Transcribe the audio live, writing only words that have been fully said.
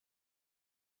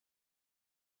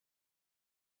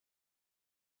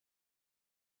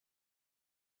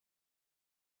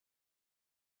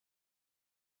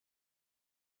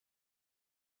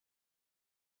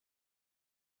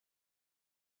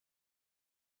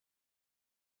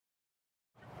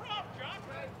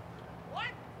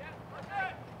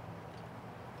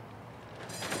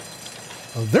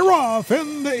They're off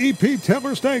in the EP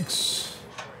Taylor Stakes.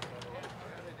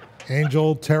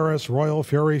 Angel Terrace Royal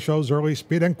Fury shows early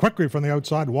speed and quickly from the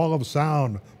outside. Wall of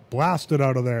Sound blasted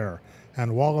out of there,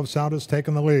 and Wall of Sound has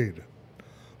taken the lead.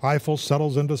 Eiffel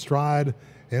settles into stride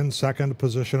in second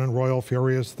position, and Royal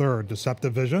Fury is third.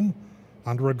 Deceptive Vision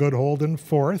under a good hold in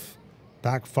fourth,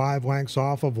 back 5 lengths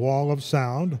off of Wall of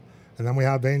Sound, and then we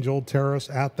have Angel Terrace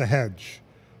at the hedge.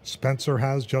 Spencer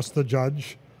has Just the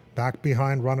Judge back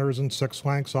behind runners and 6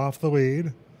 lengths off the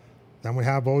lead. Then we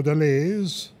have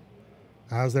Odalise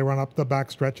as they run up the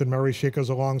backstretch, and Mary Chica's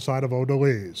alongside of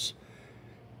Odalise.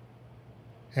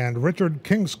 And Richard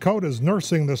Kingscote is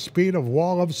nursing the speed of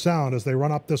Wall of Sound as they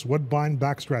run up this Woodbine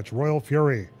backstretch. Royal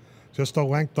Fury just a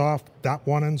length off that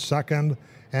one in second,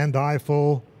 and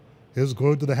Eiffel is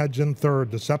glued to the hedge in third.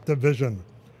 Deceptive Vision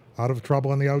out of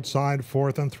trouble on the outside,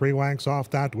 fourth and 3 lengths off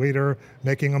that leader.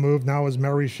 Making a move now is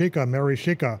Mary Chica. Mary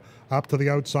Chica up to the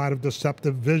outside of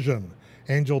Deceptive Vision.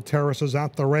 Angel Terrace is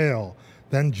at the rail.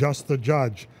 Then Just the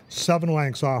Judge, 7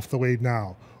 lengths off the lead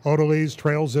now. Odalise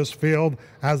trails this field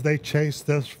as they chase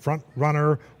this front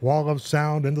runner, Wall of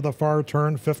Sound, into the far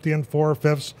turn, 50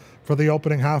 4/5 for the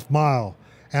opening half mile.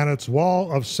 And it's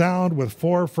Wall of Sound with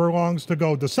 4 furlongs to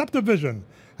go. Deceptive Vision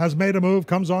has made a move,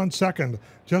 comes on second,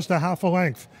 just a half a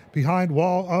length behind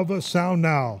Wall of Sound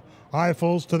now.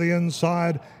 Eiffel's to the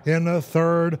inside in the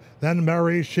third. Then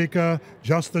Mary Chica.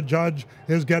 Just the Judge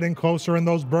is getting closer in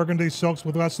those burgundy silks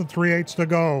with less than 3/8 to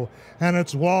go. And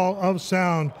it's Wall of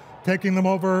Sound taking them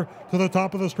over to the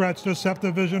top of the stretch.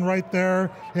 Deceptive Vision right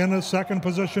there in the second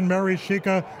position. Mary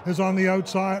Chica is on the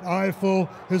outside. Eiffel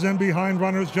is in behind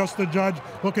runners. Just the Judge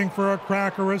looking for a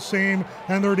crack or a seam,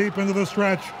 and they're deep into the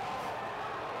stretch.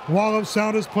 Wall of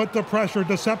Sound is put to pressure.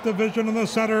 Deceptive Vision in the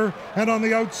center, and on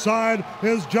the outside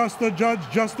is Just the Judge.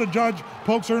 Just the Judge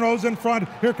pokes her nose in front.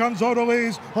 Here comes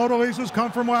Odalise. Odalise has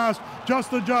come from last.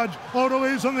 Just the Judge,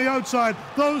 Odalise on the outside.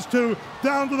 Those two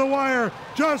down to the wire.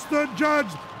 Just the Judge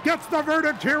gets the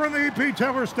verdict here in the EP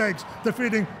Taylor Stakes,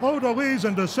 defeating Odalise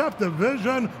and Deceptive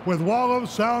Vision with Wall of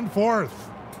Sound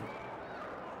fourth.